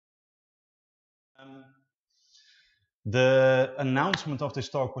The announcement of this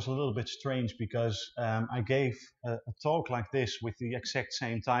talk was a little bit strange because I gave a talk like this with the exact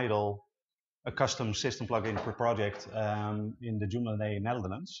same title, a custom system plugin per project in the Joomla Day in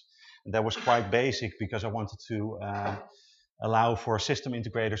Netherlands. And that was quite basic because I wanted to allow for system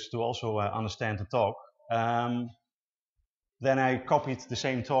integrators to also understand the talk. Then I copied the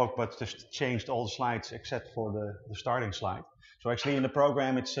same talk, but just changed all the slides except for the starting slide. So actually in the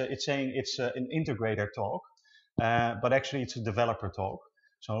program, it's saying it's an integrator talk, but actually it's a developer talk.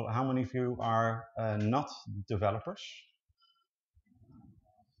 So how many of you are not developers?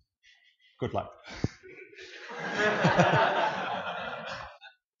 Good luck.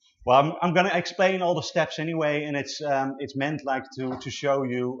 Well, I'm going to explain all the steps anyway, and it's meant like to show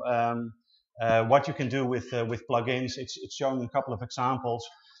you what you can do with plugins. It's showing a couple of examples.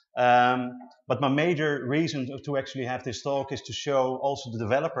 But my major reason to actually have this talk is to show also the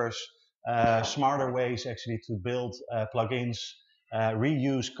developers smarter ways actually to build plugins,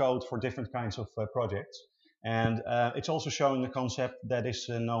 reuse code for different kinds of projects. And it's also showing a concept that is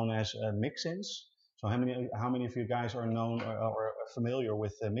known as mixins. So how many of you guys are known or familiar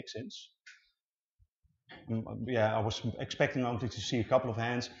with mixins? Yeah, I was expecting only to see a couple of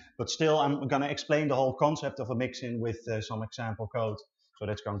hands, but still I'm going to explain the whole concept of a mixin with some example code. So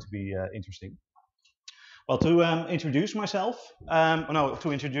that's going to be interesting. Well, to introduce myself,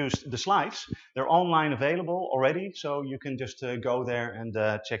 to introduce the slides, they're online available already, so you can just go there and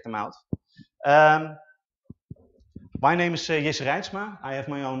check them out. My name is Jisse Reitsma. I have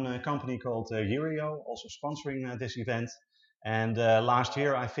my own company called Urio, also sponsoring this event. And last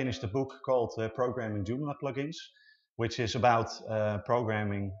year I finished a book called Programming Joomla Plugins, which is about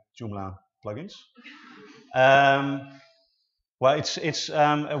programming Joomla plugins. Well, it's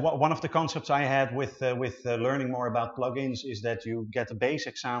one of the concepts I had with learning more about plugins is that you get a base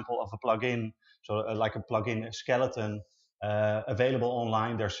example of a plugin, so like a plugin skeleton available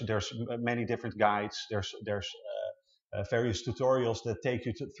online. There's many different guides. There's various tutorials that take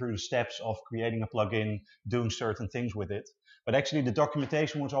you through the steps of creating a plugin, doing certain things with it. But actually the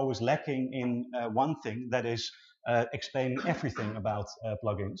documentation was always lacking in one thing, that is explaining everything about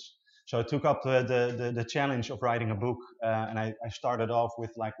plugins. So I took up the challenge of writing a book, and I started off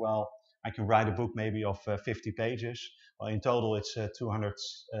with like, well, I can write a book maybe of 50 pages. Well, in total it's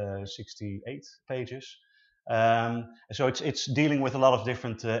 268 pages. So it's dealing with a lot of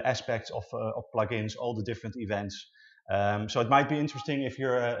different aspects of plugins, all the different events. So it might be interesting if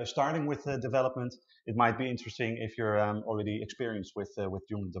you're starting with development. It might be interesting if you're already experienced with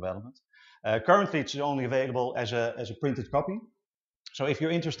Joomla development. Currently, it's only available as a printed copy. So if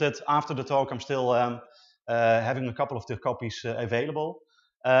you're interested, after the talk, I'm still having a couple of the copies available.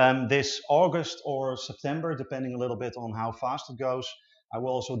 This August or September, depending a little bit on how fast it goes, I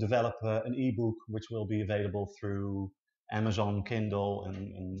will also develop an ebook, which will be available through Amazon, Kindle,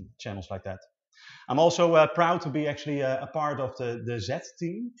 and channels like that. I'm also proud to be actually a part of the Z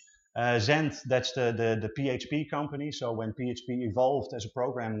team. Zend, that's the PHP company. So when PHP evolved as a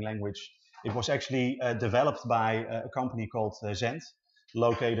programming language, it was actually developed by a company called Zend,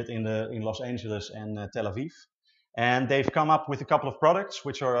 located in Los Angeles and Tel Aviv. And they've come up with a couple of products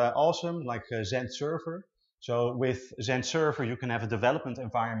which are awesome, like Zend Server. So with Zend Server, you can have a development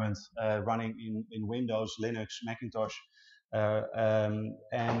environment running in Windows, Linux, Macintosh.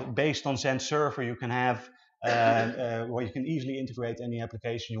 And based on Zend Server, you can have where you can easily integrate any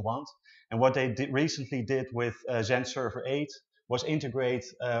application you want. And what they recently did with Zend Server 8 was integrate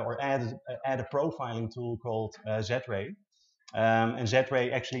or add a profiling tool called ZRay. And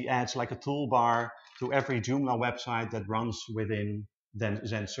ZRay actually adds like a toolbar to every Joomla website that runs within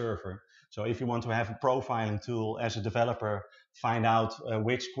Zend Server. So if you want to have a profiling tool as a developer, find out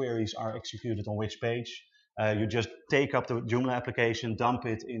which queries are executed on which page, you just take up the Joomla application, dump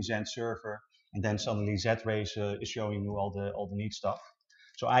it in Zend Server, and then suddenly ZRay is showing you all the neat stuff.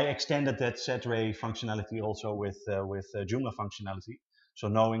 So I extended that ZRay functionality also with Joomla functionality. So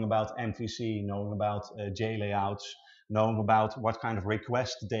knowing about MVC, knowing about JLayouts, knowing about what kind of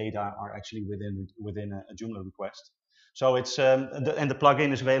request data are actually within a Joomla request. So it's and the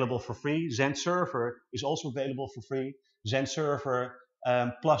plugin is available for free. Zend Server is also available for free. Zend Server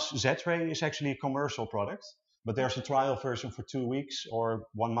plus ZRay is actually a commercial product, but there's a trial version for 2 weeks or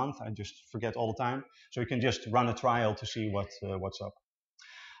 1 month. I just forget all the time. So you can just run a trial to see what's up.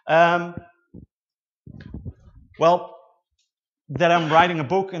 Well, that I'm writing a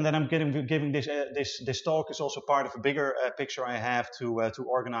book and that I'm giving this talk is also part of a bigger picture I have to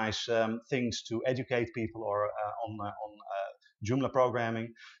organize things to educate people or on Joomla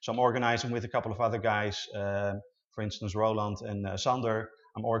programming. So I'm organizing with a couple of other guys, for instance Roland and Sander.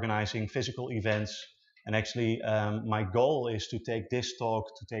 I'm organizing physical events. And actually, my goal is to take this talk,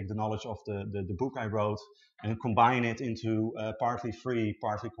 to take the knowledge of the book I wrote, and combine it into partly free,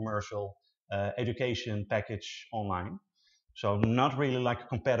 partly commercial education package online. So not really like a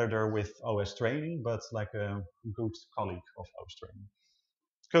competitor with OS training, but like a good colleague of OS training.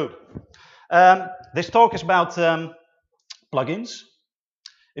 Good. This talk is about plugins.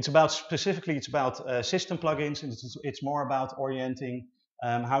 It's about specifically, it's about system plugins, and it's more about orienting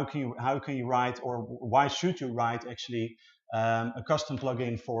how can you write, or why should you write actually a custom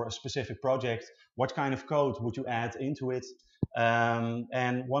plugin for a specific project? What kind of code would you add into it?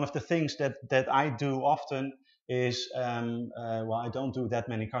 And one of the things that I do often is, well, I don't do that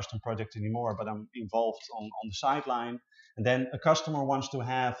many custom projects anymore, but I'm involved on the sideline. And then a customer wants to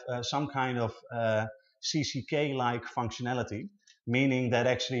have some kind of CCK-like functionality, meaning that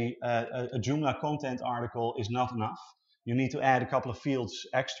actually a Joomla content article is not enough. You need to add a couple of fields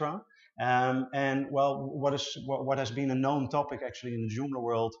extra. And well, what has been a known topic actually in the Joomla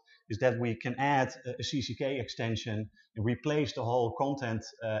world is that we can add a CCK extension and replace the whole content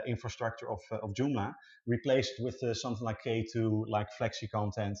infrastructure of Joomla, replace it with something like K2, like Flexi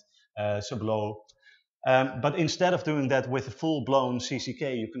content, Sublo. But instead of doing that with a full-blown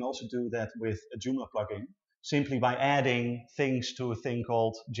CCK, you can also do that with a Joomla plugin, simply by adding things to a thing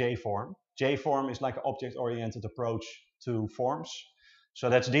called JForm. JForm is like an object-oriented approach to forms. So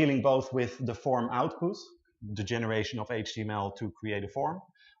that's dealing both with the form output, the generation of HTML to create a form,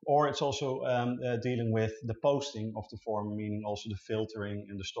 or it's also dealing with the posting of the form, meaning also the filtering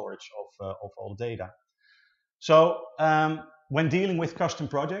and the storage of all the data. So when dealing with custom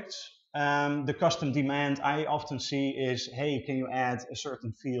projects, the custom demand I often see is, hey, can you add a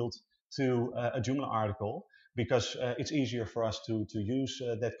certain field to a Joomla article? Because it's easier for us to use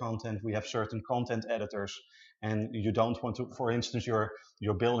that content. We have certain content editors, and you don't want to, for instance, you're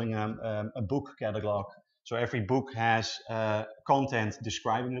building a book catalog. So every book has content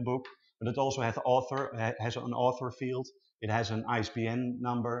describing the book, but it also has an author field. It has an ISBN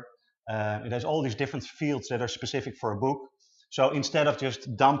number. It has all these different fields that are specific for a book. So instead of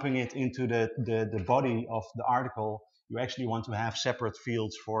just dumping it into the body of the article, you actually want to have separate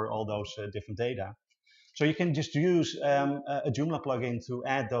fields for all those different data. So you can just use a Joomla plugin to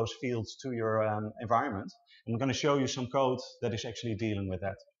add those fields to your environment. I'm going to show you some code that is actually dealing with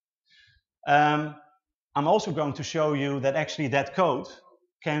that. I'm also going to show you that actually that code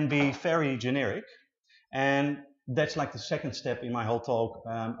can be very generic. And that's like the second step in my whole talk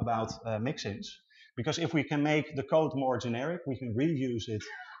about mixins. Because if we can make the code more generic, we can reuse it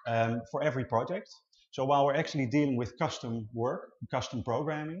for every project. So while we're actually dealing with custom work, custom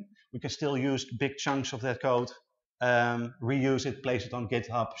programming, we can still use big chunks of that code, reuse it, place it on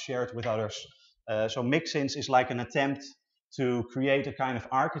GitHub, share it with others. So mixins is like an attempt to create a kind of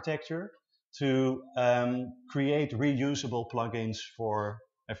architecture to create reusable plugins for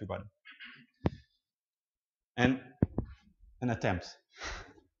everybody. And an attempt.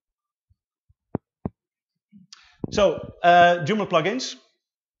 So Joomla plugins.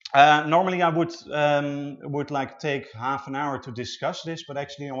 Normally I would like take half an hour to discuss this, but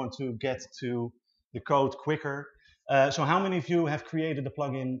actually I want to get to the code quicker. So how many of you have created a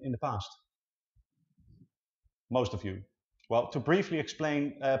plugin in the past? Most of you. Well, to briefly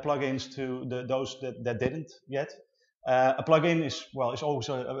explain plugins to those that didn't yet. A plugin is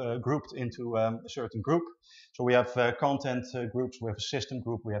also grouped into a certain group. So we have content groups, we have a system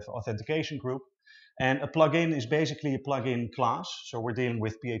group, we have an authentication group. And a plugin is basically a plugin class. So we're dealing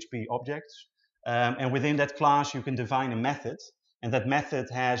with PHP objects. And within that class, you can define a method. And that method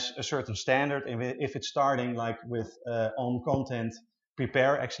has a certain standard. And if it's starting like with on content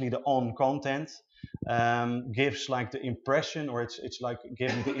prepare, actually the on content gives like the impression, or it's like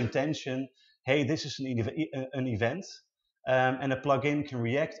giving the intention, hey, this is an event. And a plugin can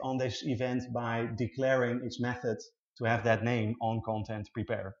react on this event by declaring its method to have that name on content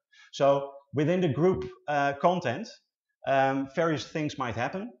prepare. So within the group content, various things might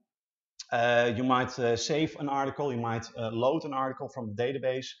happen. You might save an article, you might load an article from the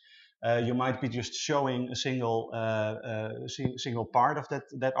database. You might be just showing a single part of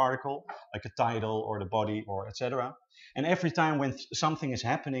that article, like a title or the body or etc. And every time when something is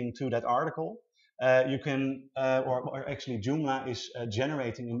happening to that article, you can, or actually Joomla is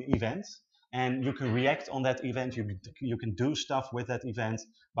generating an event, and you can react on that event. You can do stuff with that event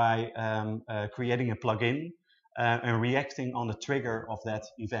by creating a plugin and reacting on the trigger of that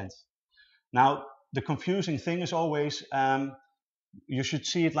event. Now, the confusing thing is always, you should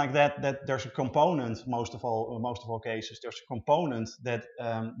see it like that there's a component, most of all cases, there's a component that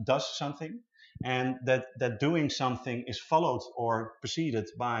does something, and that doing something is followed or preceded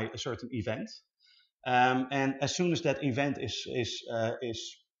by a certain event. And as soon as that event is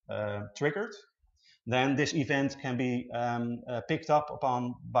triggered, then this event can be picked up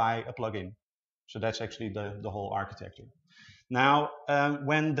upon by a plugin. So that's actually the whole architecture. Now,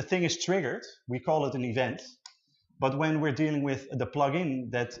 when the thing is triggered, we call it an event. But when we're dealing with the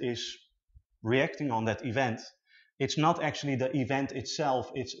plugin that is reacting on that event, it's not actually the event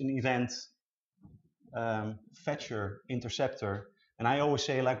itself, it's an event fetcher, interceptor. And I always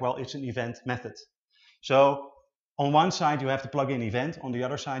say like, well, it's an event method. So on one side you have the plugin event, on the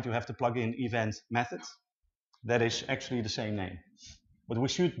other side you have the plugin event method. That is actually the same name. But we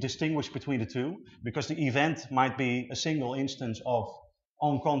should distinguish between the two, because the event might be a single instance of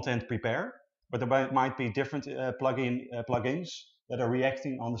onContent prepare, but there might be different plugins that are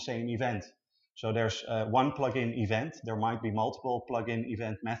reacting on the same event. So there's one plugin event, there might be multiple plugin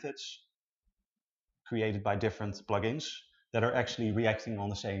event methods created by different plugins that are actually reacting on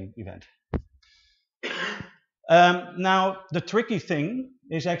the same event. Now, the tricky thing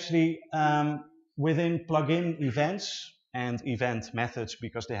is actually within plugin events and event methods,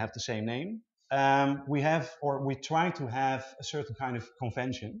 because they have the same name, we try to have a certain kind of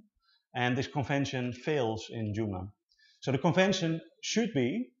convention, and this convention fails in Joomla. So the convention should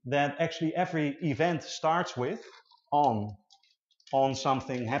be that actually every event starts with on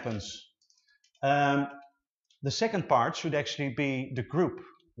something happens. The second part should actually be the group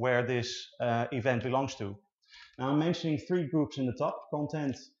where this event belongs to. Now I'm mentioning three groups in the top: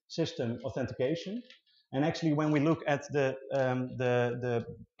 content, system, authentication. And actually when we look at the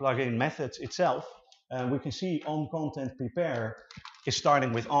plugin methods itself, we can see onContent prepare is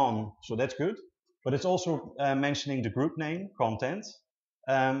starting with on, so that's good. But it's also mentioning the group name, content.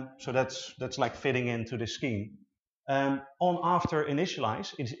 So that's like fitting into the scheme. On after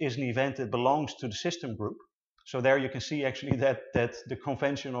initialize is an event that belongs to the system group. So there you can see actually that the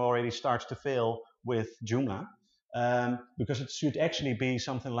convention already starts to fail with Joomla. Because it should actually be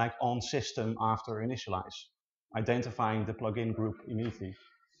something like on system after initialize, identifying the plugin group immediately.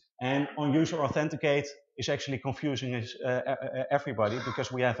 And on user authenticate is actually confusing everybody,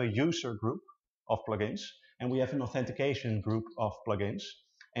 because we have a user group of plugins and we have an authentication group of plugins,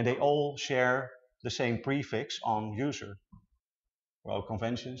 and they all share the same prefix on user. Well,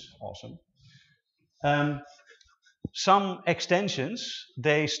 conventions, awesome. Some extensions,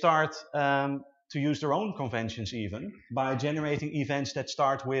 they start to use their own conventions even by generating events that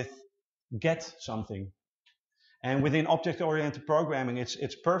start with get something. And within object-oriented programming,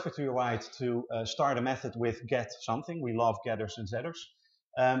 it's perfectly right to start a method with get something. We love getters and setters.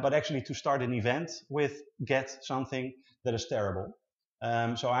 But actually to start an event with get something, that is terrible.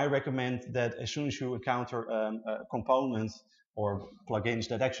 So I recommend that as soon as you encounter a component or plugins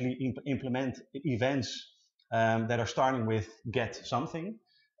that actually implement events that are starting with get something,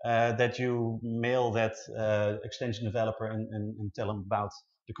 that you mail that extension developer and tell them about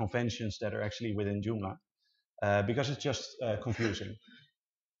the conventions that are actually within Joomla, because it's just confusing.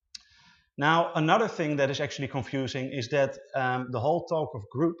 Now, another thing that is actually confusing is that the whole talk of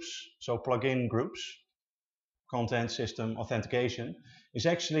groups, so plugin groups, content, system, authentication, is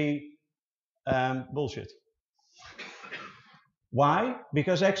actually bullshit. Why?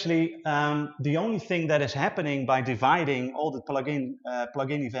 Because actually the only thing that is happening by dividing all the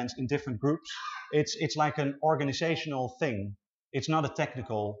plugin events in different groups, it's like an organizational thing. It's not a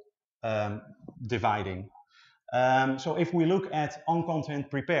technical dividing. So if we look at onContent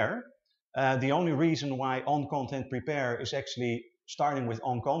prepare, the only reason why onContent prepare is actually starting with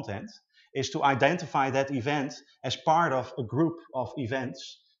onContent is to identify that event as part of a group of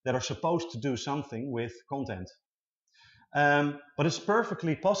events that are supposed to do something with content. But it's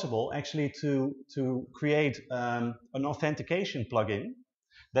perfectly possible actually to create an authentication plugin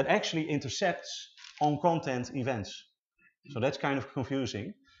that actually intercepts onContent events. So that's kind of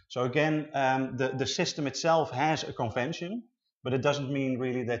confusing. So again, the system itself has a convention, but it doesn't mean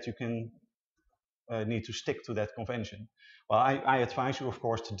really that you can need to stick to that convention. Well, I advise you, of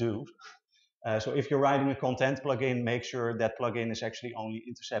course, to do. So if you're writing a content plugin, make sure that plugin is actually only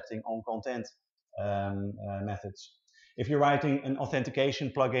intercepting onContent methods. If you're writing an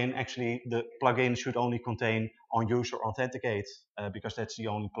authentication plugin, actually the plugin should only contain onUser authenticate, because that's the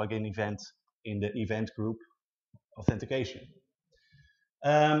only plugin event in the event group authentication.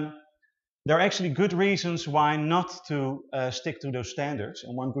 There are actually good reasons why not to stick to those standards.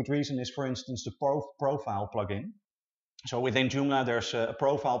 And one good reason is, for instance, the profile plugin. So within Joomla, there's a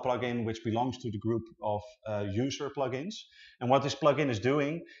profile plugin which belongs to the group of user plugins. And what this plugin is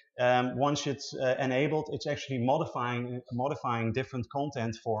doing, once it's enabled, it's actually modifying different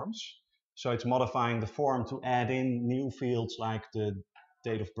content forms. So it's modifying the form to add in new fields like the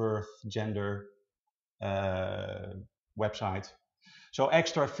date of birth, gender, website. So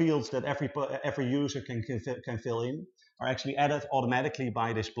extra fields that every user can fill in are actually added automatically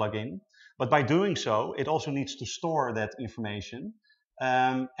by this plugin. But by doing so, it also needs to store that information.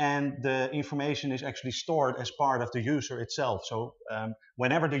 And the information is actually stored as part of the user itself. So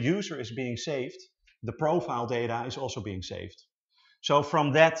whenever the user is being saved, the profile data is also being saved. So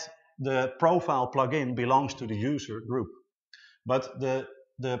from that, the profile plugin belongs to the user group. But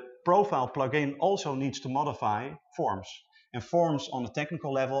the profile plugin also needs to modify forms. And forms on a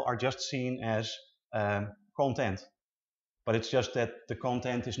technical level are just seen as content. But it's just that the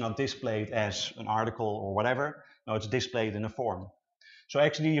content is not displayed as an article or whatever. No, it's displayed in a form. So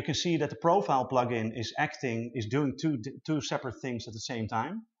actually you can see that the profile plugin is doing two separate things at the same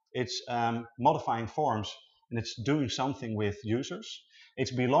time. It's modifying forms and it's doing something with users.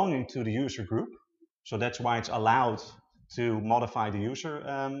 It's belonging to the user group. So that's why it's allowed to modify the user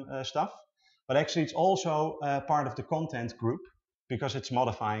stuff. But actually it's also part of the content group because it's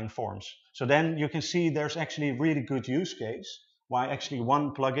modifying forms. So then you can see there's actually a really good use case why actually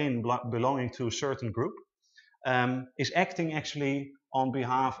one plugin belonging to a certain group is acting actually on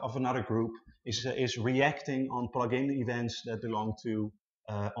behalf of another group, is reacting on plugin events that belong to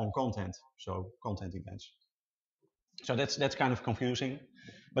on content, so content events. So that's kind of confusing,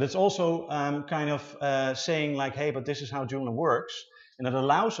 but it's also kind of saying like, hey, but this is how Joomla works, and it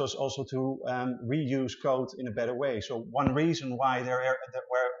allows us also to reuse code in a better way. So one reason why there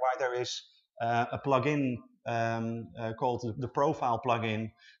is a plugin called the profile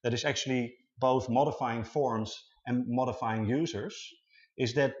plugin that is actually both modifying forms and modifying users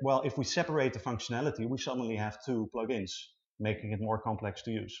is that, well, if we separate the functionality, we suddenly have two plugins, making it more complex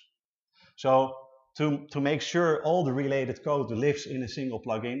to use. So to make sure all the related code lives in a single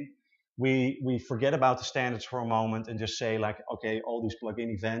plugin, we forget about the standards for a moment and just say like, okay, all these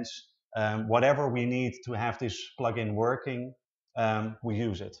plugin events, whatever we need to have this plugin working, we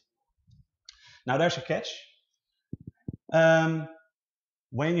use it. Now there's a catch.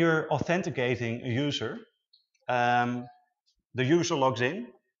 When you're authenticating a user, the user logs in.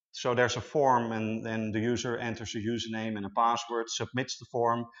 So there's a form and then the user enters a username and a password, submits the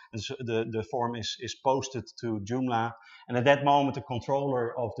form, and the form is posted to Joomla. And at that moment, the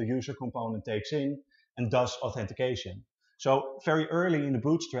controller of the user component takes in and does authentication. So very early in the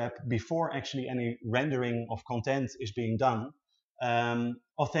bootstrap, before actually any rendering of content is being done,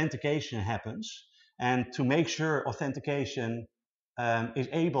 authentication happens. And to make sure authentication is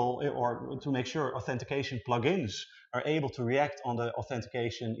able, or to make sure authentication plugins are able to react on the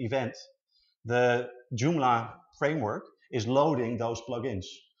authentication event, the Joomla framework is loading those plugins.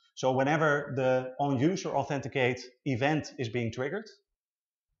 So whenever the onUserAuthentiCate event is being triggered,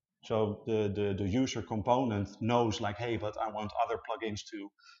 so the user component knows like, hey, but I want other plugins to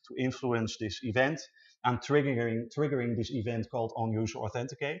influence this event. I'm triggering this event called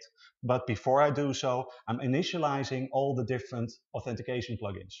onUserAuthentiCate. But before I do so, I'm initializing all the different authentication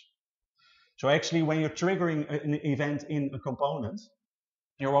plugins. So actually, when you're triggering an event in a component,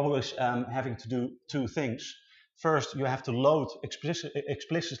 you're always having to do two things. First, you have to load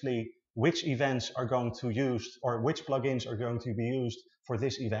explicitly which events are going to use, or which plugins are going to be used for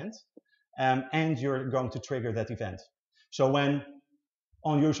this event, and you're going to trigger that event. So when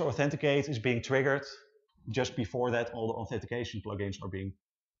onUserAuthentiCate is being triggered, just before that, all the authentication plugins are being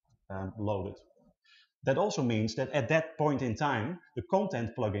loaded. That also means that at that point in time, the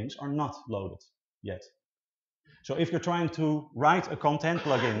content plugins are not loaded yet. So if you're trying to write a content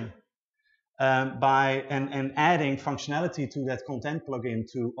plugin and adding functionality to that content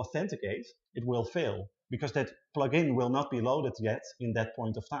plugin to authenticate, it will fail because that plugin will not be loaded yet in that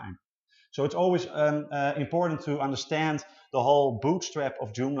point of time. So it's always important to understand the whole bootstrap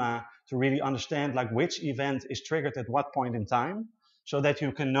of Joomla, to really understand like which event is triggered at what point in time, so that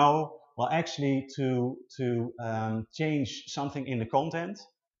you can know, well, actually to change something in the content.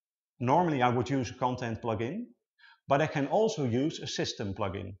 Normally I would use a content plugin, but I can also use a system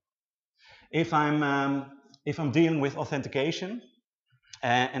plugin. If I'm dealing with authentication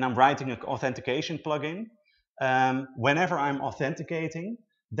and I'm writing an authentication plugin, whenever I'm authenticating,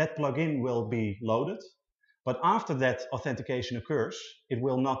 that plugin will be loaded. But after that authentication occurs, it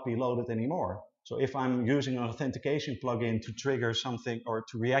will not be loaded anymore. So if I'm using an authentication plugin to trigger something or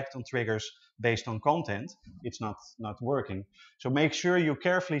to react on triggers based on content, it's not working. So make sure you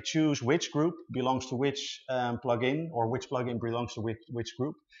carefully choose which group belongs to which plugin, or which plugin belongs to which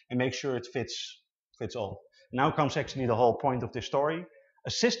group, and make sure it fits all. Now comes actually the whole point of this story.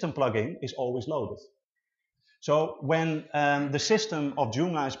 A system plugin is always loaded. So when the system of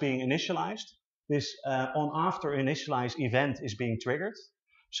Joomla is being initialized, this onAfterInitialize event is being triggered.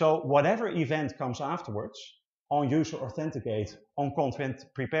 So whatever event comes afterwards, on user authenticate, on content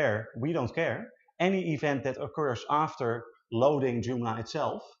prepare, we don't care. Any event that occurs after loading Joomla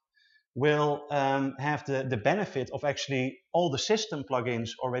itself will have the benefit of actually all the system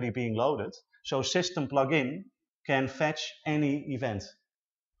plugins already being loaded. So system plugin can fetch any event.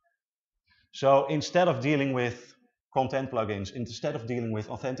 So instead of dealing with content plugins, instead of dealing with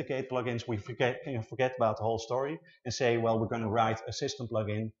authenticate plugins, we forget about the whole story and say, well, we're going to write a system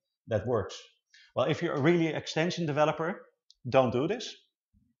plugin that works. Well, if you're a really extension developer, don't do this.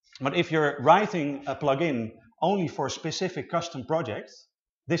 But if you're writing a plugin only for a specific custom project,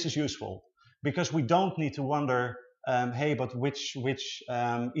 this is useful because we don't need to wonder, hey, but which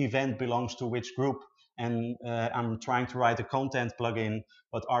event belongs to which group? And I'm trying to write a content plugin,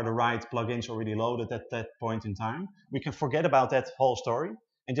 but are the right plugins already loaded at that point in time? We can forget about that whole story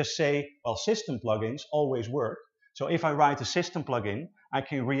and just say, well, system plugins always work. So if I write a system plugin, I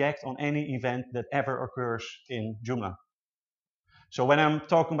can react on any event that ever occurs in Joomla. So when I'm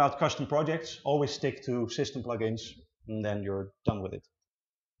talking about custom projects, always stick to system plugins, and then you're done with it.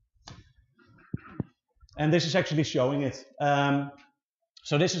 And this is actually showing it.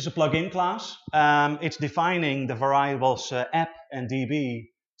 So this is a plugin class. It's defining the variables app and db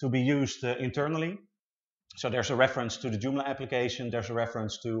to be used internally. So there's a reference to the Joomla application. There's a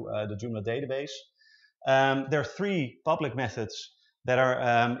reference to the Joomla database. There are 3 public methods that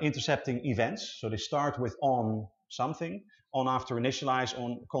are intercepting events. So they start with on something, on after initialize,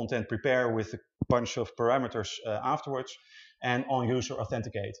 on content prepare with a bunch of parameters afterwards, and on user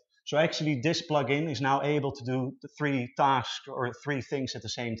authenticate. So actually this plugin is now able to do the 3 tasks or 3 things at the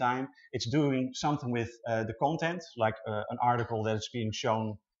same time. It's doing something with the content, like an article that is being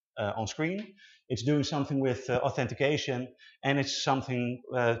shown on screen. It's doing something with authentication, and it's something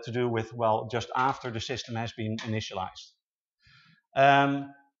to do with, well, just after the system has been initialized.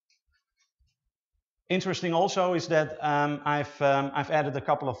 Interesting also is that I've added a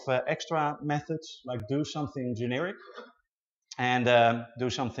couple of extra methods, like do something generic and do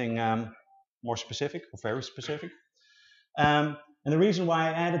something more specific or very specific. And the reason why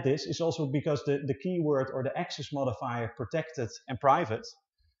I added this is also because the keyword or the access modifier protected and private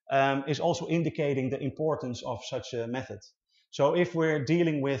is also indicating the importance of such a method. So if we're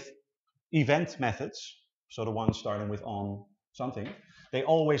dealing with event methods, so the ones starting with on something, they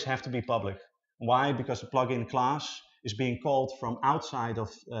always have to be public. Why? Because the plugin class is being called from outside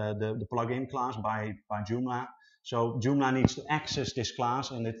of the plugin class by Joomla. So Joomla needs to access this class,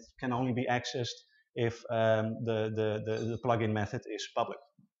 and it can only be accessed if the plugin method is public.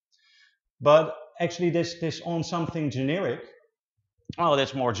 But actually this on something generic, well,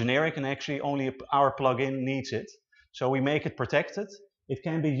 that's more generic, and actually only our plugin needs it. So we make it protected. It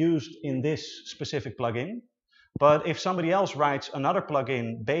can be used in this specific plugin. But if somebody else writes another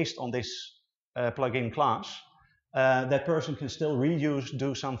plugin based on this plugin class, that person can still reuse,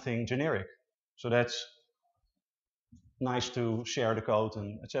 do something generic. So that's nice to share the code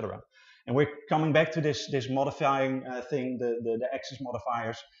and etc. And we're coming back to this modifying thing, the access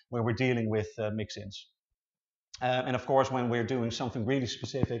modifiers, where we're dealing with mix-ins. And of course, when we're doing something really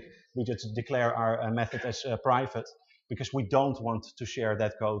specific, we just declare our method as private, because we don't want to share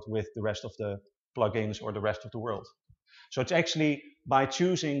that code with the rest of the plugins or the rest of the world. So it's actually by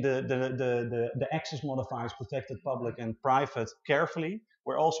choosing the access modifiers protected, public, and private carefully,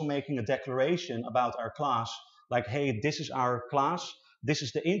 we're also making a declaration about our class, like, hey, this is our class, this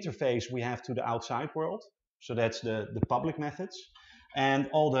is the interface we have to the outside world, so that's the public methods, and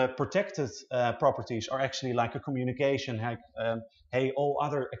all the protected properties are actually like a communication, like, hey, all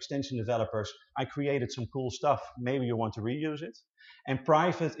other extension developers, I created some cool stuff, maybe you want to reuse it. And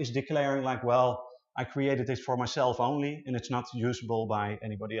private is declaring like, well, I created it for myself only, and it's not usable by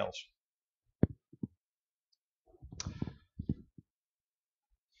anybody else.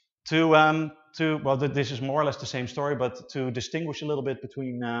 Well, this is more or less the same story, but to distinguish a little bit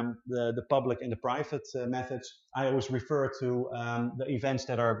between the public and the private methods, I always refer to the events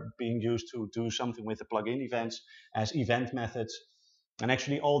that are being used to do something with the plugin events as event methods. And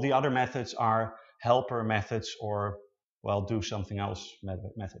actually all the other methods are helper methods or, well, do something else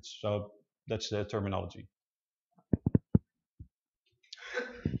methods. So that's the terminology.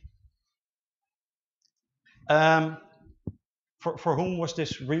 For whom was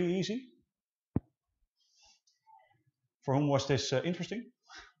this really easy? For whom was this interesting?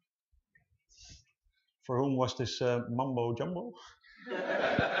 For whom was this mumbo jumbo?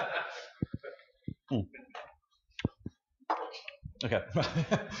 Okay.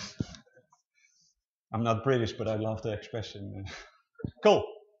 I'm not British, but I love the expression. Cool.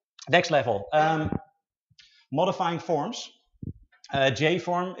 Next level. Modifying forms.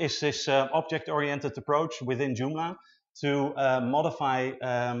 JForm is this object-oriented approach within Joomla to modify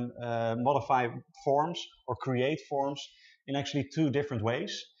forms or create forms in actually two different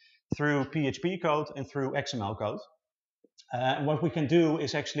ways, through PHP code and through XML code. And what we can do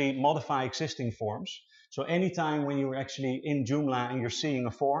is actually modify existing forms. So anytime when you're actually in Joomla and you're seeing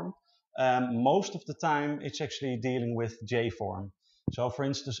a form, most of the time it's actually dealing with JForm. So for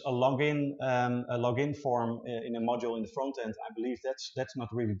instance, a login form in a module in the front end, I believe that's not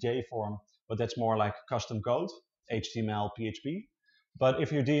really JForm, but that's more like custom code, HTML, PHP. But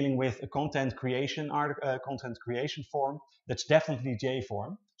if you're dealing with a content creation form, that's definitely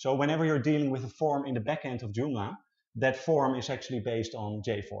JForm. So whenever you're dealing with a form in the backend of Joomla, that form is actually based on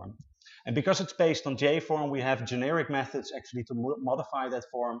JForm. And because it's based on JForm, we have generic methods actually to modify that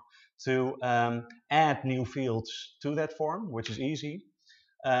form, to add new fields to that form, which is easy.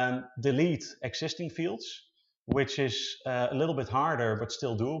 Delete existing fields, which is a little bit harder, but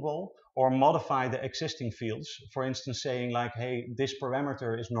still doable. Or modify the existing fields. For instance, saying like, hey, this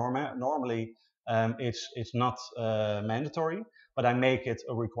parameter is normally it's not mandatory, but I make it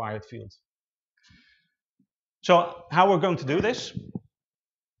a required field. So how we're going to do this?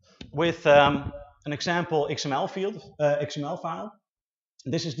 With an example XML file.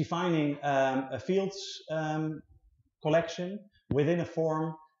 This is defining a fields collection within a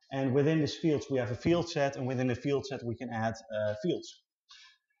form, and within this fields we have a field set, and within the field set we can add fields.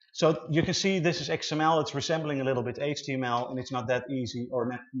 So you can see this is XML. It's resembling a little bit HTML, and it's not that easy or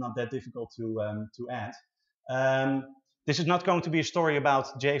not that difficult to add. This is not going to be a story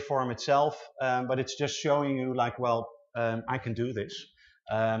about JForm itself, but it's just showing you like, well, I can do this.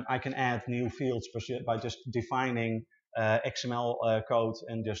 I can add new fields by just defining XML code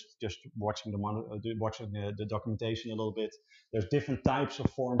and just watching the documentation a little bit. There's different types of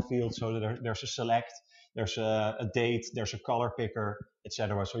form fields, so there's a select, there's a date, there's a color picker,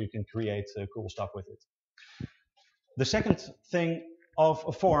 etc. So you can create cool stuff with it. The second thing of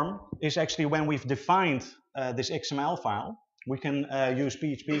a form is actually when we've defined this XML file, we can use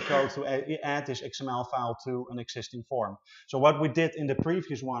PHP code to add this XML file to an existing form. So what we did in the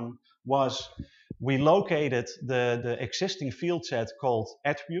previous one was we located the existing field set called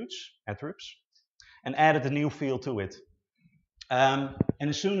attributes, and added a new field to it. And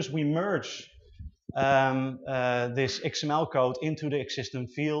as soon as we merge this XML code into the existing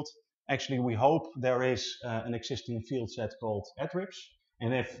field, actually we hope there is an existing field set called attributes,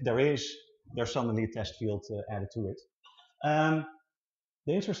 and if there is, there's suddenly a test field added to it.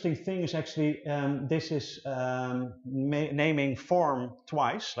 The interesting thing is actually this is naming form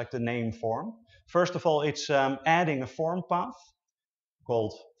twice, like the name form. First of all, it's adding a form path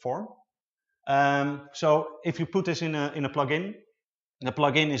called form. So if you put this in a plugin, the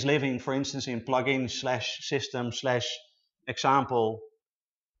plugin is living, for instance, in plugin/system/example/.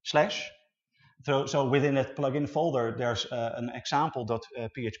 So within that plugin folder, there's an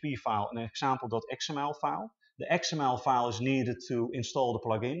example.php file and an example.xml file. The XML file is needed to install the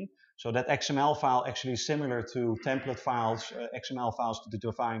plugin. So that XML file actually is similar to template files, XML files to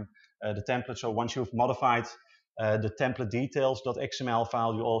define the template. So once you've modified the template details.xml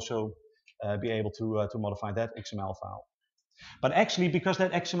file, you'll also be able to modify that XML file. But actually, because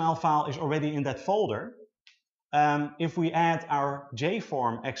that XML file is already in that folder, if we add our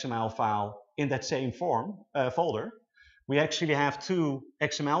JForm XML file in that same folder, we actually have two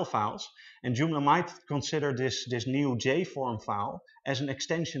XML files, and Joomla might consider this new JForm file as an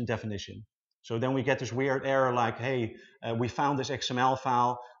extension definition. So then we get this weird error like, hey, we found this XML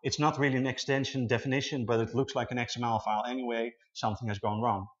file. It's not really an extension definition, but it looks like an XML file anyway. Something has gone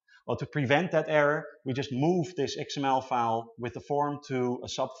wrong. Well, to prevent that error, we just move this XML file with the form to a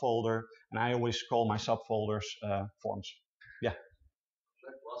subfolder, and I always call my subfolders forms. Yeah.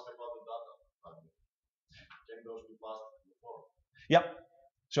 Yep.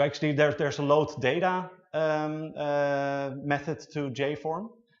 So actually, there's a load data method to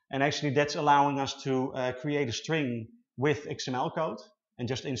JForm, and actually that's allowing us to create a string with XML code and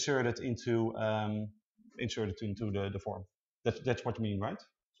just insert it into the form. That's what you mean, right?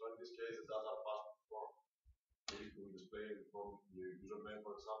 So in this case, the data passed to form. We display the form username,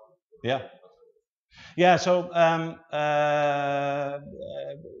 for example. Yeah. Yeah. So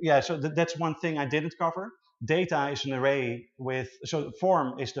that's one thing I didn't cover. Data is an array so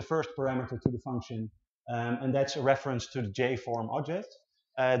form is the first parameter to the function, and that's a reference to the JForm object.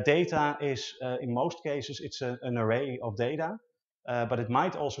 Data is, in most cases, it's an array of data, but it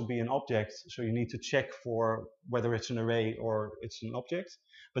might also be an object, so you need to check for whether it's an array or it's an object.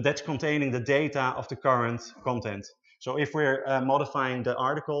 But that's containing the data of the current content. So if we're modifying the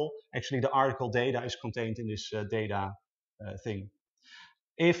article, actually the article data is contained in this data thing.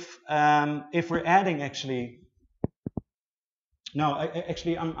 if we're adding actually, no,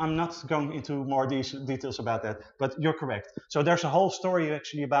 actually I'm not going into more details about that, but you're correct. So there's a whole story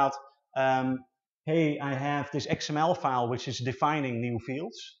actually about, hey, I have this XML file which is defining new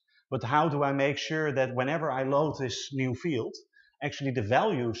fields, but how do I make sure that whenever I load this new field, actually the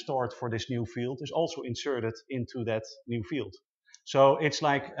value stored for this new field is also inserted into that new field. So it's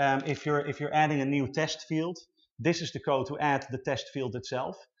like if you're adding a new test field, this is the code to add the test field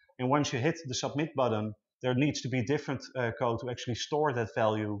itself. And once you hit the submit button, there needs to be different code to actually store that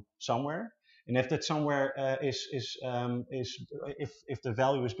value somewhere. And if that somewhere if the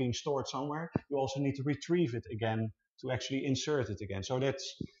value is being stored somewhere, you also need to retrieve it again to actually insert it again. So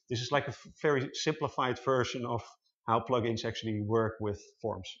this is like a very simplified version of how plugins actually work with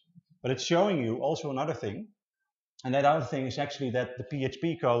forms. But it's showing you also another thing. And that other thing is actually that the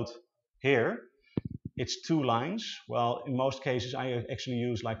PHP code here, it's 2 lines. Well, in most cases, I actually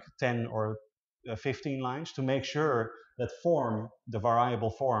use like 10 or 15 lines to make sure that form, the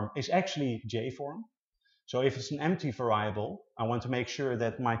variable form, is actually JForm. So if it's an empty variable, I want to make sure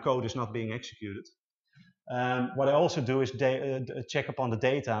that my code is not being executed. What I also do is check upon the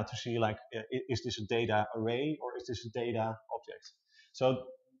data to see like, is this a data array or is this a data object? So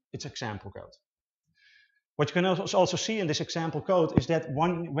it's example code. What you can also see in this example code is that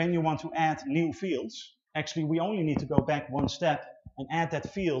when you want to add new fields, actually we only need to go back one step and add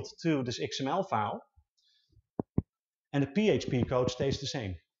that field to this XML file, and the PHP code stays the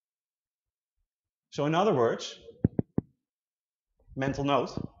same. So in other words, mental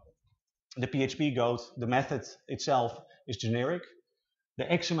note, the PHP code, the method itself is generic. The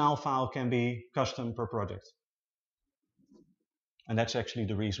XML file can be custom per project. And that's actually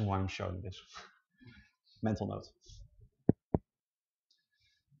the reason why I'm showing this. Mental note.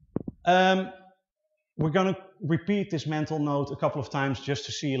 We're going to repeat this mental note a couple of times just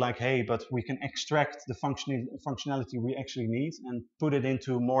to see like, hey, but we can extract the functionality we actually need and put it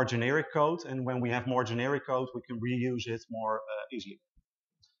into more generic code. And when we have more generic code, we can reuse it more easily.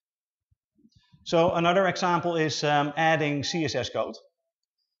 So another example is adding CSS code.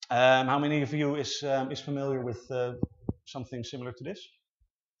 How many of you is familiar with something similar to this?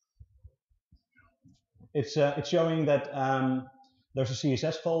 It's showing that there's a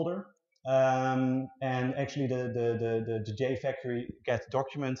CSS folder, and actually the JFactory get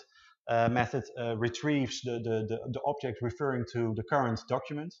document method retrieves the object referring to the current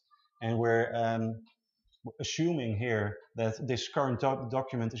document, and we're assuming here that this current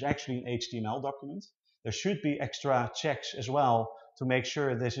document is actually an HTML document. There should be extra checks as well to make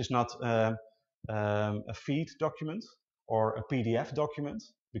sure this is not a feed document or a PDF document,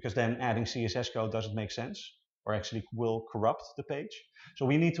 because then adding CSS code doesn't make sense, or actually will corrupt the page. So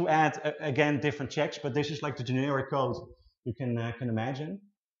we need to add, again, different checks, but this is like the generic code you can imagine.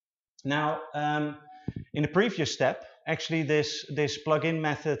 Now, in the previous step, actually this plugin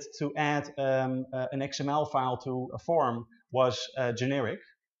method to add an XML file to a form was generic.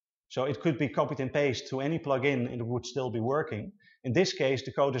 So it could be copied and pasted to any plugin and it would still be working. In this case,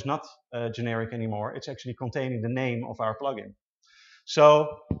 the code is not generic anymore. It's actually containing the name of our plugin.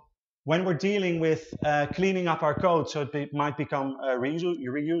 So when we're dealing with cleaning up our code so it might become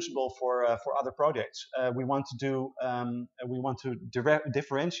reusable for other projects, we want to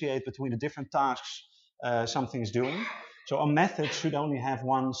differentiate between the different tasks something is doing. So a method should only have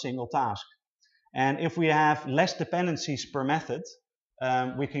one single task. And if we have less dependencies per method,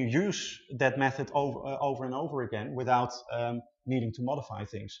 we can use that method over and over again without needing to modify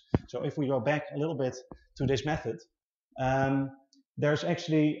things. So if we go back a little bit to this method, there's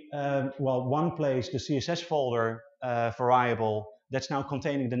actually, one place, the CSS folder variable that's now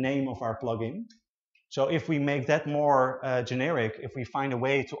containing the name of our plugin. So if we make that more generic, if we find a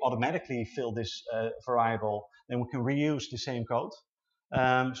way to automatically fill this variable, then we can reuse the same code.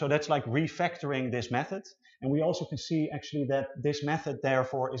 So that's like refactoring this method. And we also can see actually that this method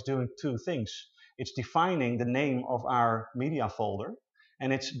therefore is doing two things. It's defining the name of our media folder,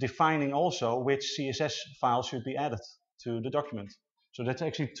 and it's defining also which CSS file should be added to the document. So that's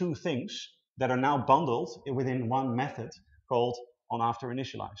actually two things that are now bundled within one method called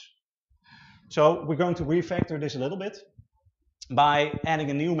onAfterInitialize. So we're going to refactor this a little bit by adding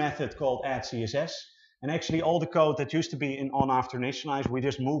a new method called addCSS. And actually all the code that used to be in onAfterInitialize, we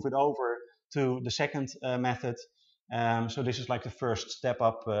just move it over to the second method. So this is like the first step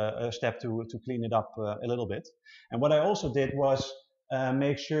to clean it up a little bit. And what I also did was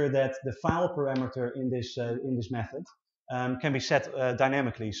make sure that the file parameter in this method can be set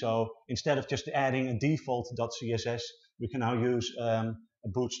dynamically. So instead of just adding a default.css, we can now use a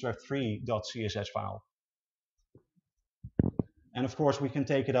bootstrap3.css file. And of course, we can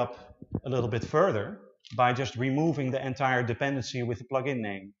take it up a little bit further by just removing the entire dependency with the plugin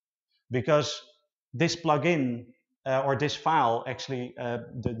name. Because this plugin or this file, actually,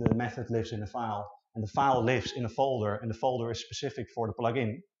 the method lives in a file, and the file lives in a folder, and the folder is specific for the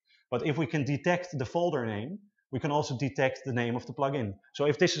plugin. But if we can detect the folder name, we can also detect the name of the plugin. So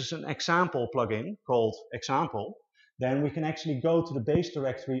if this is an example plugin called example, then we can actually go to the base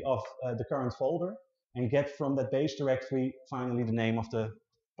directory of the current folder and get from that base directory finally the name of the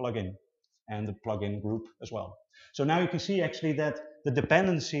plugin and the plugin group as well. So now you can see actually that the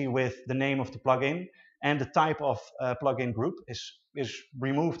dependency with the name of the plugin and the type of plugin group is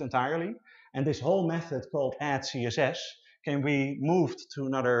removed entirely. And this whole method called add CSS can be moved to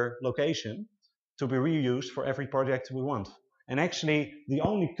another location to be reused for every project we want. And actually, the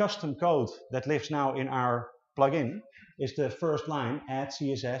only custom code that lives now in our plugin is the first line, add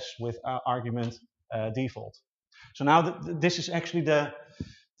CSS with argument default. So now this is actually the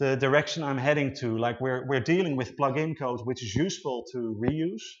direction I'm heading to. Like we're dealing with plugin code, which is useful to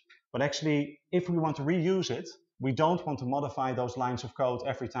reuse. But actually, if we want to reuse it, we don't want to modify those lines of code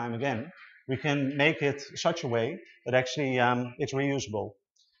every time again. We can make it such a way that actually it's reusable.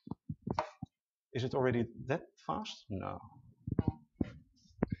 Is it already that fast? No.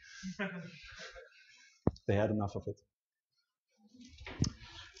 They had enough of it.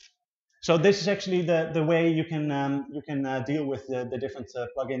 So this is actually the way you can deal with the different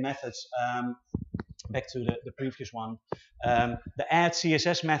plugin methods. Back to the previous one. The add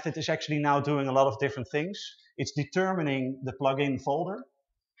CSS method is actually now doing a lot of different things. It's determining the plugin folder.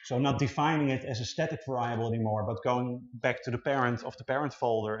 So not defining it as a static variable anymore, but going back to the parent of the parent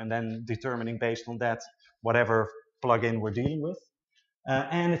folder and then determining based on that whatever plugin we're dealing with.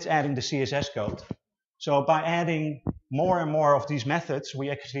 And it's adding the CSS code. So by adding more and more of these methods,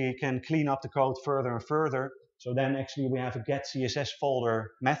 we actually can clean up the code further and further. So then actually we have a get CSS folder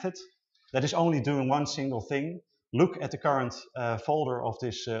method that is only doing one single thing. Look at the current folder of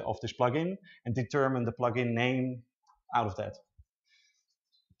this plugin and determine the plugin name out of that.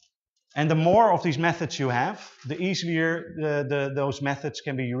 And the more of these methods you have, the easier those methods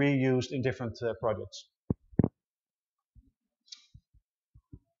can be reused in different projects.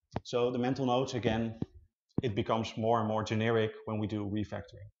 So the mental notes, again, it becomes more and more generic when we do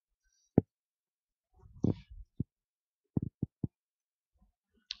refactoring.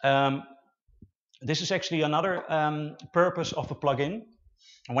 This is actually another purpose of a plugin.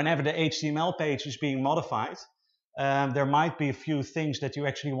 Whenever the HTML page is being modified, there might be a few things that you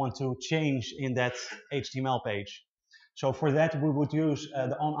actually want to change in that HTML page. So for that, we would use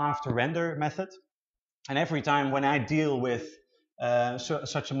the onAfterRender method. And every time when I deal with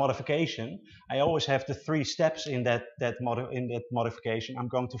such a modification, I always have the 3 steps in that modification. I'm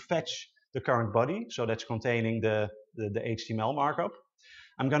going to fetch the current body, so that's containing the HTML markup.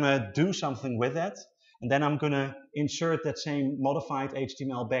 I'm going to do something with that, and then I'm going to insert that same modified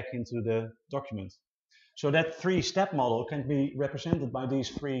HTML back into the document. So that 3-step model can be represented by these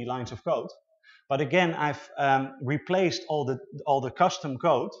 3 lines of code. But again, I've replaced all the custom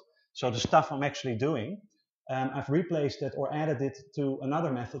code, so the stuff I'm actually doing. I've replaced it or added it to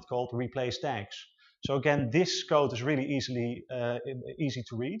another method called replace tags. So again, this code is really easy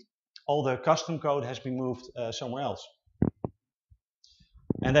to read. All the custom code has been moved somewhere else.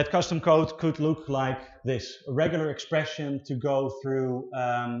 And that custom code could look like this: a regular expression to go through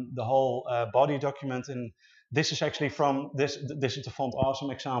the whole body document. And this is actually from this is the Font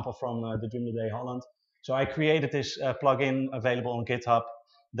Awesome example from the Joomla Day Holland. So I created this plugin available on GitHub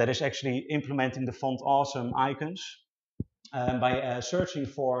that is actually implementing the Font Awesome icons by searching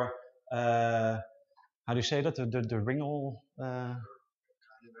for how do you say that, the ringle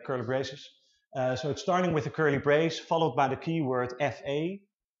curly braces. So it's starting with a curly brace followed by the keyword FA,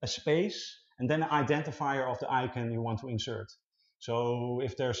 a space, and then an identifier of the icon you want to insert. So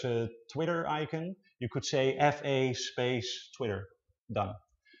if there's a Twitter icon, you could say FA space Twitter, done.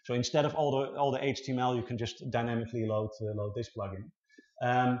 So instead of all the HTML, you can just dynamically load this plugin.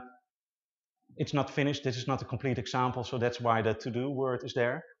 It's not finished. This is not a complete example, so that's why the to-do word is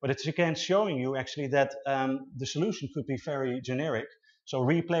there. But it's again showing you actually that the solution could be very generic. So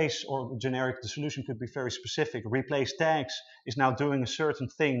replace or generic, the solution could be very specific. Replace tags is now doing a certain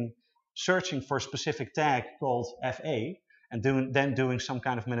thing, searching for a specific tag called FA, and then doing some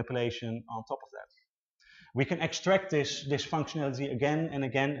kind of manipulation on top of that. We can extract this functionality again and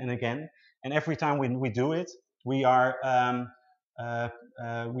again and again, and every time we do it, we are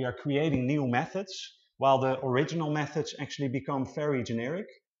creating new methods, while the original methods actually become very generic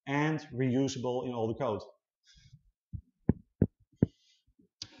and reusable in all the code.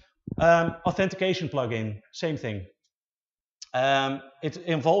 Authentication plugin, same thing. It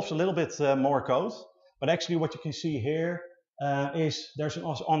involves a little bit more code, but actually what you can see here is there's an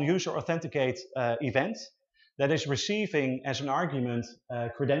on-user authenticate event that is receiving as an argument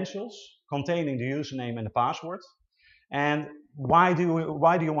credentials containing the username and the password. And why do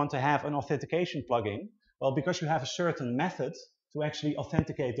you want to have an authentication plugin? Well, because you have a certain method to actually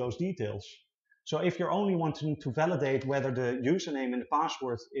authenticate those details. So if you're only wanting to validate whether the username and the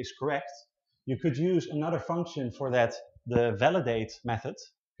password is correct, you could use another function for that, the validate method.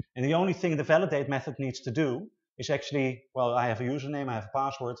 And the only thing the validate method needs to do is actually, well, I have a username, I have a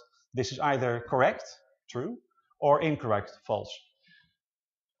password. This is either correct, true, or incorrect, false.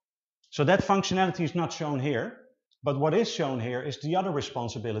 So that functionality is not shown here. But what is shown here is the other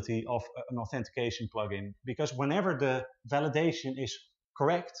responsibility of an authentication plugin, because whenever the validation is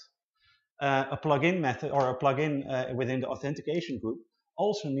correct, a plugin method or a plugin within the authentication group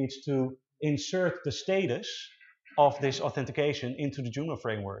also needs to insert the status of this authentication into the Joomla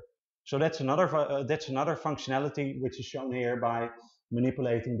framework. So that's another functionality which is shown here by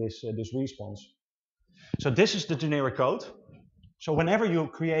manipulating this response. So this is the generic code. So whenever you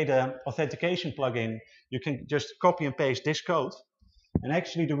create an authentication plugin, you can just copy and paste this code. And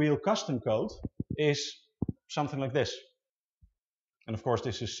actually the real custom code is something like this. And of course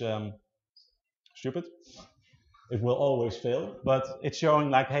this is stupid. It will always fail, but it's showing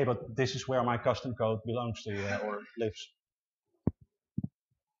like, hey, but this is where my custom code belongs to or lives.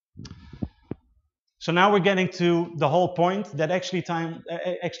 So now we're getting to the whole point that actually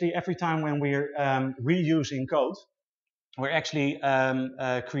every time when we're reusing code, we're actually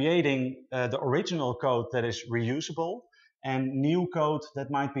creating the original code that is reusable and new code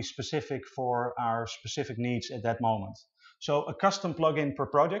that might be specific for our specific needs at that moment. So a custom plugin per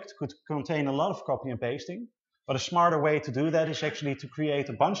project could contain a lot of copy and pasting, but a smarter way to do that is actually to create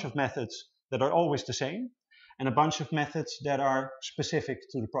a bunch of methods that are always the same and a bunch of methods that are specific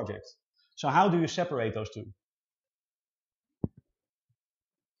to the project. So how do you separate those two?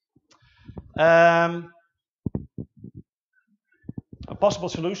 A possible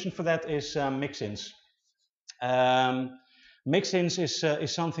solution for that is mixins. Mixins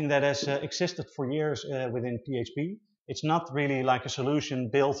is something that has existed for years within PHP. It's not really like a solution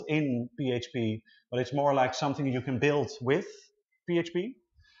built in PHP, but it's more like something you can build with PHP.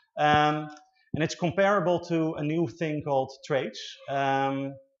 And it's comparable to a new thing called traits.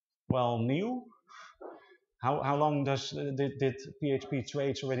 Well, new? How long did PHP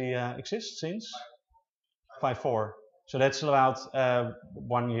traits already exist since? 5.4. So that's about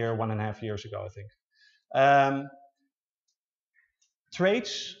 1 year, 1.5 years ago, I think.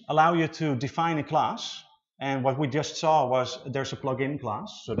 Traits allow you to define a class. And what we just saw was there's a plugin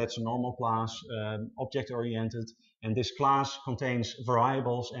class. So that's a normal class, object-oriented. And this class contains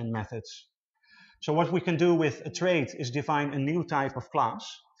variables and methods. So what we can do with a trait is define a new type of class.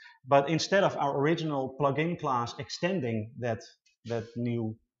 But instead of our original plugin class extending that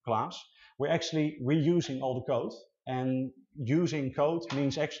new class, we're actually reusing all the code. And using code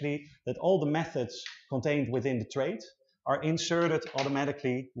means actually that all the methods contained within the trait are inserted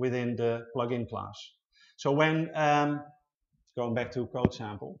automatically within the plugin class. So when, going back to a code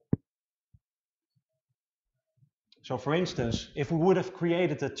sample. So for instance, if we would have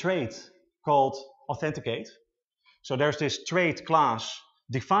created a trait called authenticate, so there's this trait class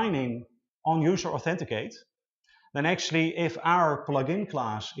defining on-user authenticate, then actually if our plugin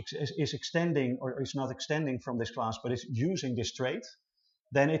class is extending or is not extending from this class, but is using this trait,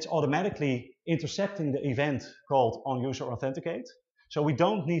 then it's automatically intercepting the event called on-user authenticate. So we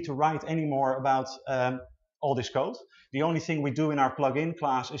don't need to write any more about all this code. The only thing we do in our plugin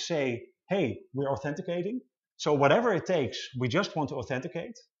class is say, hey, we're authenticating. So whatever it takes, we just want to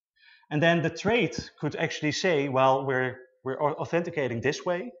authenticate. And then the trait could actually say, well, we're authenticating this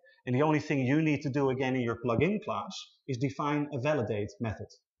way. And the only thing you need to do again in your plugin class is define a validate method.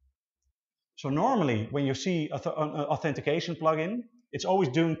 So normally when you see an authentication plugin, it's always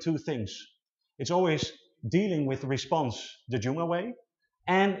doing two things. It's always dealing with the response the Joomla way,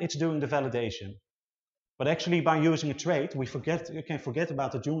 and it's doing the validation. But actually by using a trait, you can forget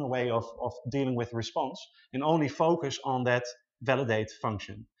about the Joomla way of dealing with response and only focus on that validate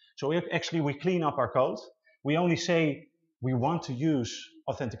function. So we clean up our code. We only say we want to use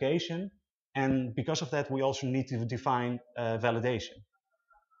authentication, and because of that we also need to define validation.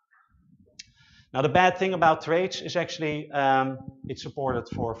 Now the bad thing about traits is actually it's supported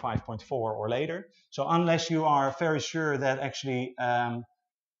for 5.4 or later. So unless you are very sure that actually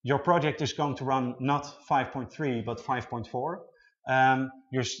your project is going to run not 5.3 but 5.4,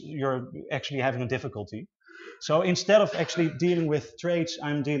 you're actually having a difficulty. So instead of actually dealing with traits,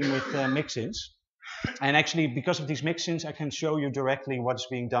 I'm dealing with mixins. And actually, because of these mixins, I can show you directly what's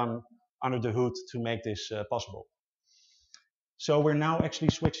being done under the hood to make this possible. So we're now actually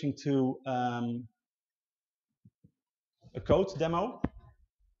switching to a code demo.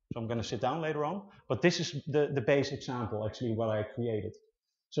 So I'm going to sit down later on. But this is the base example, actually, what I created.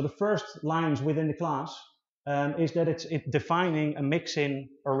 So the first lines within the class is that it's defining a mixin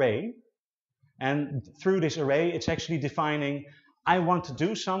array. And through this array, it's actually defining, I want to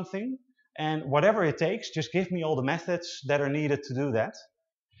do something, and whatever it takes, just give me all the methods that are needed to do that.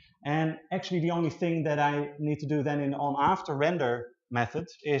 And actually, the only thing that I need to do then in on after render method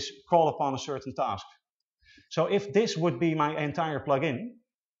is call upon a certain task. So if this would be my entire plugin,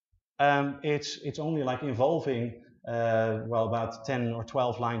 it's only like involving well, about 10 or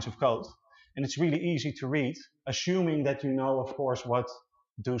 12 lines of code, and it's really easy to read, assuming that you know, of course, what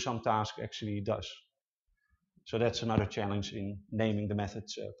do some task actually does. So that's another challenge in naming the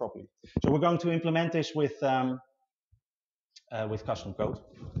methods properly. So we're going to implement this with custom code.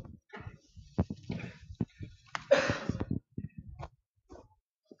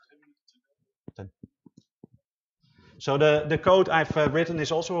 So the code I've written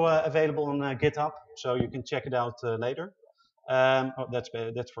is also available on GitHub, so you can check it out later. Oh, that's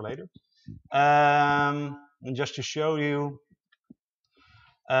for later. And just to show you,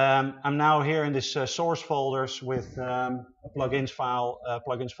 I'm now here in this source folders with a plugins file,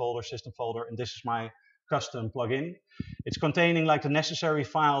 plugins folder, system folder, and this is my custom plugin. It's containing like the necessary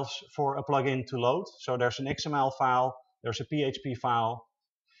files for a plugin to load. So there's an XML file, there's a PHP file,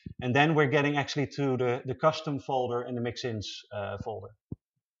 and then we're getting actually to the custom folder and the mixins folder.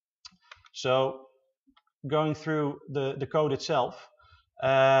 So going through the code itself,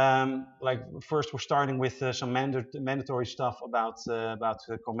 like first we're starting with some mandatory stuff about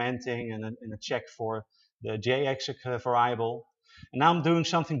commenting and a check for the JExec variable. And now I'm doing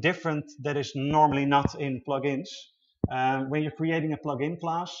something different that is normally not in plugins. When you're creating a plugin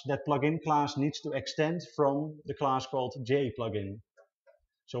class, that plugin class needs to extend from the class called JPlugin.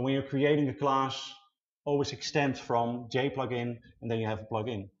 So when you're creating a class, always extend from JPlugin, and then you have a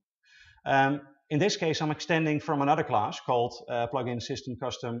plugin. In this case, I'm extending from another class called plugin system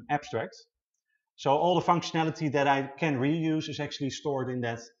custom abstract. So all the functionality that I can reuse is actually stored in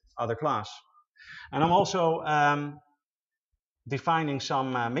that other class. And I'm also defining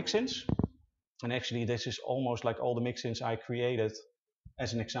some mixins. And actually, this is almost like all the mixins I created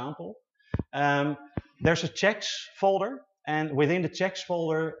as an example. There's a checks folder. And within the checks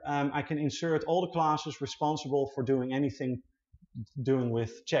folder, I can insert all the classes responsible for doing anything doing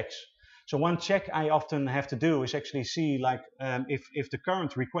with checks. So one check I often have to do is actually see like if the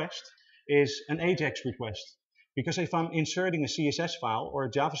current request is an AJAX request. Because if I'm inserting a CSS file or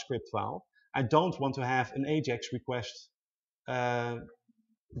a JavaScript file, I don't want to have an AJAX request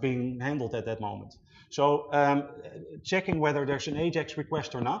being handled at that moment. So checking whether there's an AJAX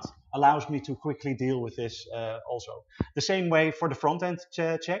request or not allows me to quickly deal with this also. The same way for the front-end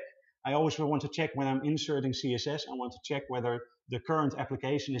check. I always want to check when I'm inserting CSS, I want to check whether the current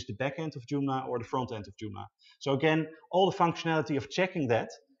application is the back end of Joomla or the front end of Joomla. So again, all the functionality of checking that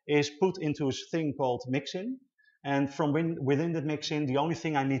is put into a thing called mixin. And from within that mixin, the only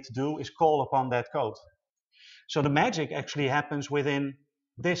thing I need to do is call upon that code. So the magic actually happens within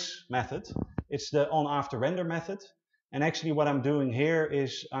this method. It's the onAfterRender method. And actually what I'm doing here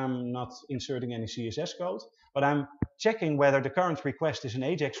is I'm not inserting any CSS code, but I'm checking whether the current request is an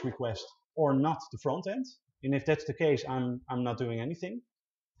AJAX request or not the front end. And if that's the case, I'm not doing anything.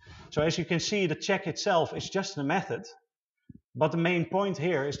 So as you can see, the check itself is just a method. But the main point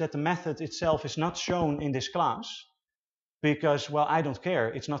here is that the method itself is not shown in this class because, well, I don't care.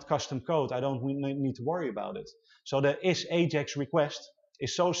 It's not custom code. I don't need to worry about it. So the isAjax request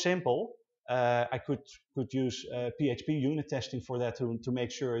is so simple. I could use PHP unit testing for that to make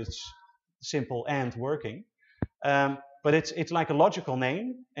sure it's simple and working. But it's like a logical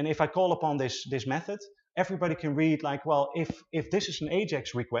name. And if I call upon this method, everybody can read like, well, if this is an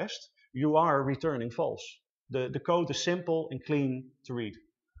AJAX request, you are returning false. The code is simple and clean to read.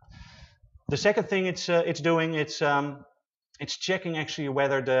 The second thing it's doing, it's checking actually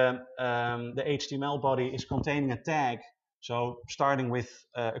whether the HTML body is containing a tag. So starting with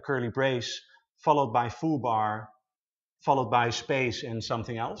a curly brace, followed by foobar, followed by space and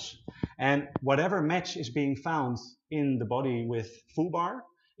something else. And whatever match is being found in the body with foobar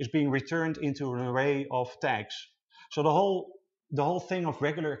is being returned into an array of tags. So the whole thing of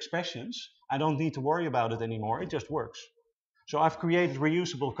regular expressions, I don't need to worry about it anymore. It just works. So I've created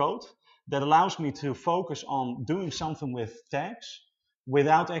reusable code that allows me to focus on doing something with tags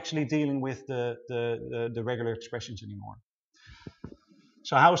without actually dealing with the regular expressions anymore.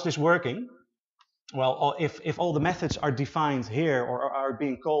 So how is this working? well, if all the methods are defined here or are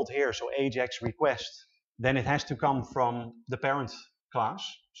being called here, so Ajax request, then it has to come from the parent class.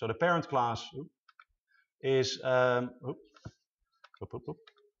 So the parent class is,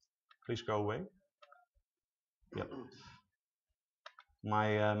 please go away. Yep.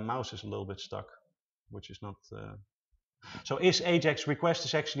 My mouse is a little bit stuck, which is not. So is Ajax request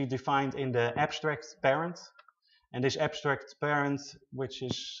is actually defined in the abstract parent, and this abstract parent, which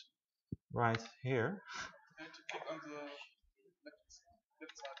is right here. You have to click on the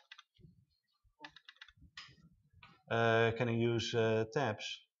left side. Can I use tabs?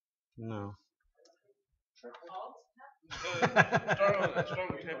 No. Strong tab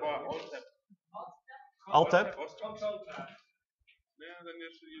or alt tab. Alt tab? Control tab. Yeah, then you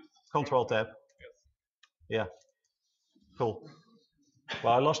should use Control tab. Yes. Yeah. Cool.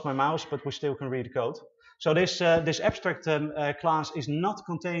 Well, I lost my mouse, but we still can read the code. So this abstract class is not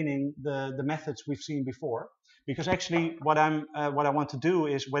containing the methods we've seen before, because actually what I want to do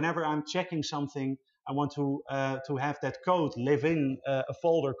is whenever I'm checking something, I want to have that code live in a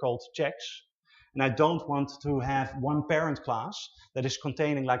folder called checks. And I don't want to have one parent class that is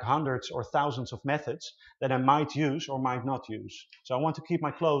containing like hundreds or thousands of methods that I might use or might not use. So I want to keep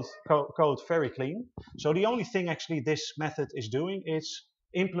my code very clean. So the only thing actually this method is doing is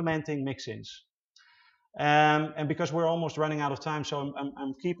implementing mixins. And because we're almost running out of time, so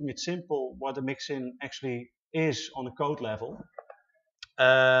I'm keeping it simple what the mixin actually is on the code level.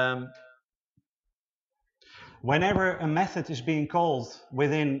 Whenever a method is being called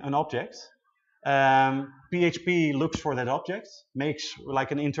within an object, PHP looks for that object, makes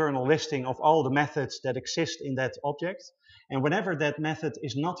like an internal listing of all the methods that exist in that object. And whenever that method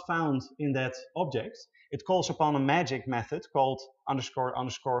is not found in that object, it calls upon a magic method called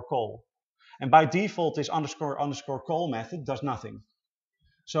 __call. And by default, this __call method does nothing.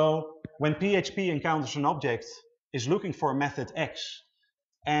 So when PHP encounters an object, is looking for a method X,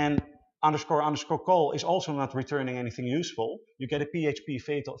 and __call is also not returning anything useful, you get a PHP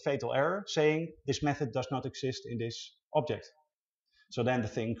fatal error saying this method does not exist in this object. So then the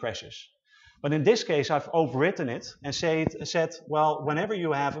thing crashes. But in this case, I've overwritten it and said, well, whenever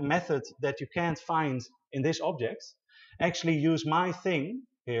you have a method that you can't find in this object, actually use my thing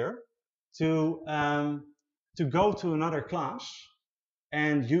here to go to another class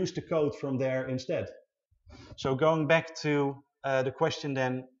and use the code from there instead. So going back to the question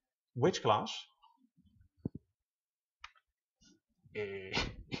then, which class?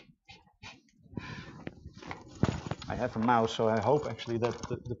 I have a mouse, so I hope actually that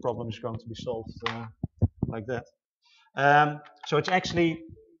the problem is going to be solved like that. So it's actually,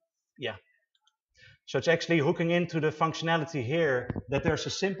 yeah. So it's actually hooking into the functionality here that there's a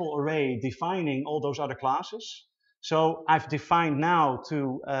simple array defining all those other classes. So I've defined now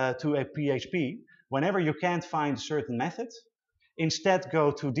to a PHP, whenever you can't find a certain method, instead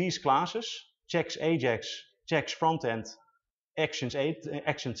go to these classes, checks Ajax, checks frontend, actions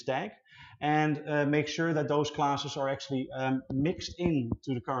tag, and make sure that those classes are actually mixed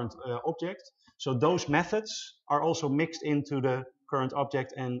into the current object. So those methods are also mixed into the current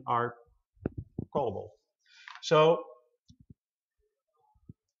object and are callable. So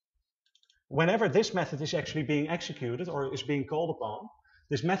whenever this method is actually being executed or is being called upon,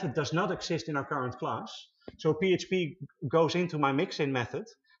 this method does not exist in our current class. So PHP goes into my mixin method,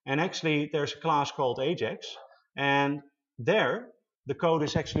 and actually there's a class called Ajax, and there the code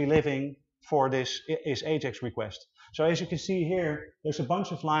is actually living for this is Ajax request. So as you can see here, there's a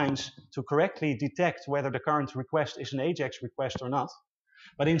bunch of lines to correctly detect whether the current request is an Ajax request or not.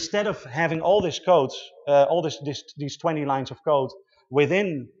 But instead of having all this code, these 20 lines of code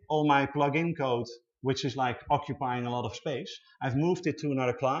within all my plugin code, which is like occupying a lot of space, I've moved it to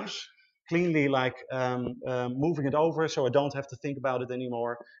another class, cleanly like moving it over so I don't have to think about it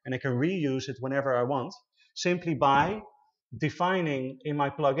anymore, and I can reuse it whenever I want, simply by defining in my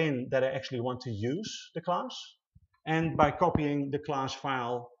plugin that I actually want to use the class, and by copying the class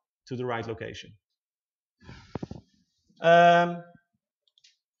file to the right location.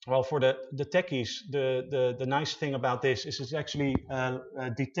 Well, for the techies, the nice thing about this is it's actually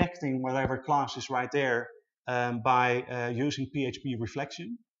detecting whatever class is right there by using PHP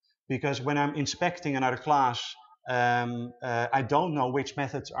reflection. Because when I'm inspecting another class, I don't know which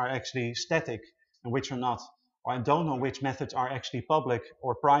methods are actually static and which are not. Or I don't know which methods are actually public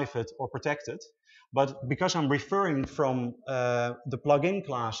or private or protected. But because I'm referring from the plugin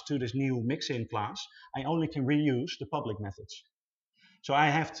class to this new mixin class, I only can reuse the public methods. So I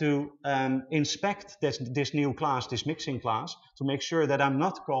have to inspect this new class, this mixin class, to make sure that I'm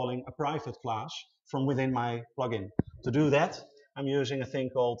not calling a private class from within my plugin. To do that, I'm using a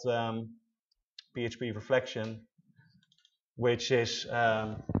thing called PHP reflection, which is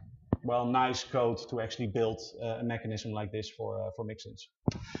well, nice code to actually build a mechanism like this for mixins.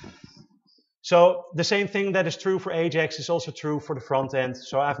 So the same thing that is true for Ajax is also true for the front end.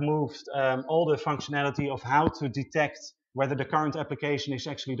 So I've moved all the functionality of how to detect whether the current application is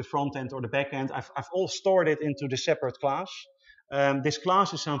actually the front end or the back end. I've all stored it into the separate class. This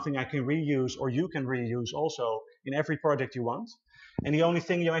class is something I can reuse, or you can reuse also in every project you want. And the only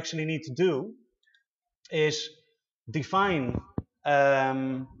thing you actually need to do is define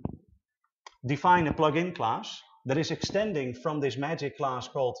a plugin class that is extending from this magic class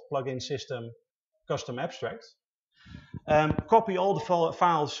called plugin system custom abstract. Copy all the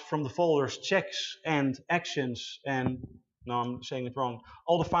files from the folders checks and actions and, no, I'm saying it wrong,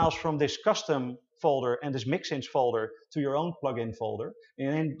 all the files from this custom folder and this mixins folder to your own plugin folder.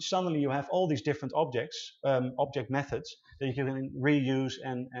 And then suddenly you have all these different objects, object methods that you can reuse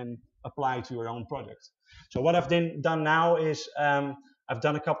and apply to your own project. So what I've done now is I've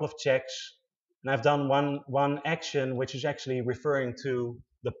done a couple of checks, and I've done one action which is actually referring to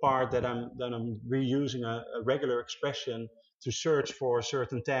the part that I'm reusing a regular expression to search for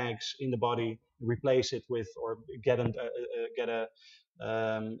certain tags in the body, replace it with, or get an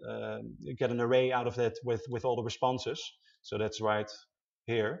array out of that with all the responses. So that's right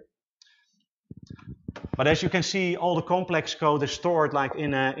here. But as you can see, all the complex code is stored like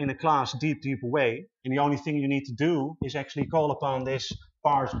in a class deep away, and the only thing you need to do is actually call upon this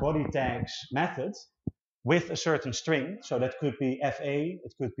parse body tags method with a certain string. So that could be FA,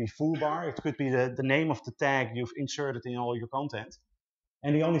 it could be foobar, it could be the name of the tag you've inserted in all your content.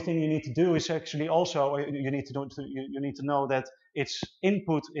 And the only thing you need to do is actually also, you need to know that its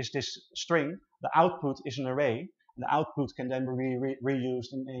input is this string, the output is an array, and the output can then be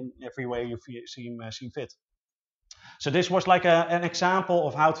reused in every way you seem fit. So this was like an example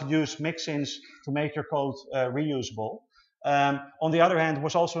of how to use mixins to make your code reusable. On the other hand, it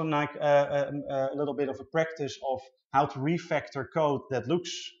was also like a little bit of a practice of how to refactor code that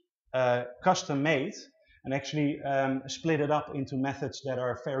looks custom made, and actually split it up into methods that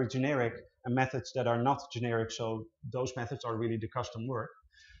are very generic and methods that are not generic. So those methods are really the custom work.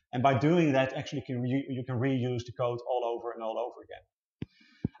 And by doing that, actually you can reuse the code all over and all over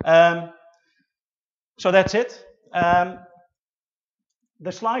again. So that's it.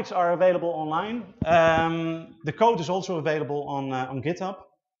 The slides are available online. The code is also available on GitHub.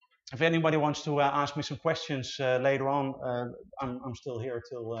 If anybody wants to ask me some questions later on, I'm still here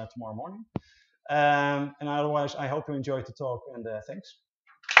till tomorrow morning. And otherwise, I hope you enjoyed the talk, and thanks.